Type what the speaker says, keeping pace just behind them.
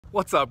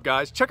What's up,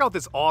 guys? Check out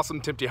this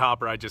awesome Timpte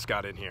hopper I just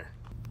got in here.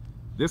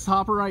 This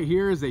hopper right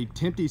here is a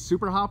Timpte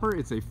super hopper.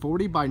 It's a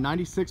 40 by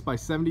 96 by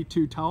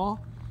 72 tall.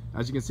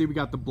 As you can see, we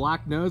got the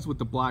black nose with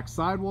the black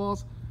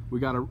sidewalls. We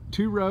got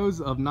two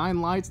rows of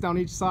 9 lights down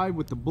each side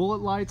with the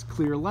bullet lights,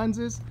 clear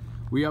lenses.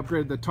 We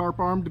upgraded the tarp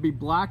arm to be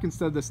black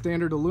instead of the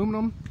standard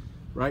aluminum.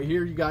 Right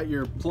here you got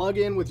your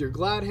plug-in with your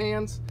glad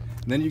hands.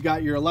 And then you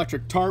got your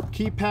electric tarp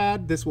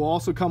keypad. This will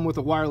also come with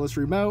a wireless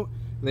remote.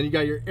 And then you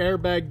got your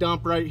airbag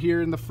dump right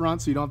here in the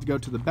front, so you don't have to go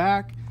to the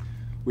back.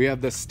 We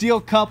have the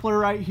steel coupler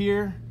right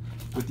here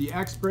with the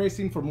X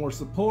bracing for more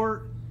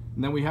support.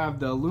 And then we have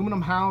the aluminum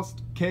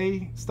housed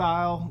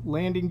K-style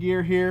landing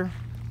gear here.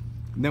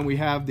 And then we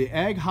have the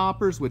Ag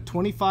hoppers with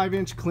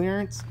 25-inch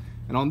clearance.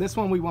 And on this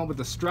one we went with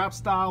the strap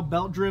style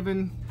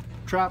belt-driven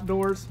trap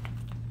doors.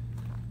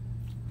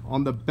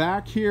 On the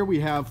back here we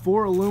have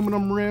 4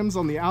 aluminum rims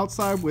on the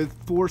outside with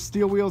 4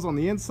 steel wheels on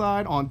the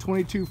inside on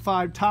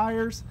 22.5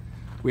 tires.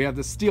 We have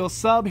the steel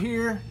sub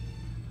here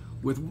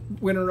with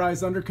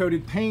winterized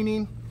undercoated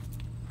painting.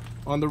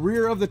 On the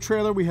rear of the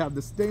trailer we have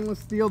the stainless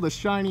steel, the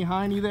shiny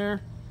hiney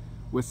there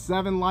with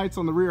 7 lights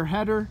on the rear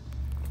header,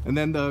 and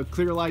then the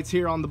clear lights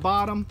here on the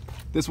bottom.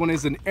 This one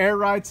is an air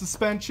ride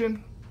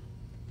suspension,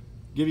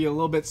 give you a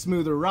little bit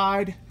smoother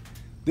ride.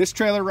 This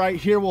trailer right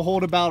here will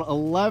hold about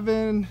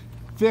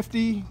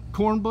 1150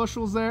 corn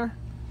bushels there.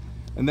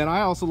 And then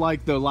I also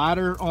like the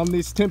ladder on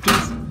these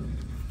Timptes.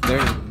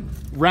 They're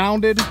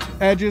rounded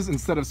edges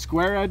instead of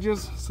square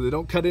edges, so they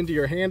don't cut into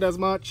your hand as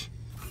much.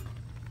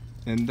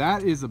 And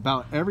that is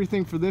about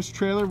everything for this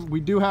trailer.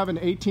 We do have an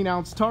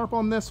 18-ounce tarp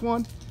on this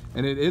one,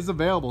 and it is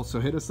available, so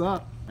hit us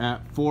up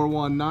at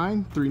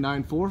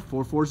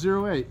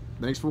 419-394-4408.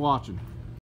 Thanks for watching.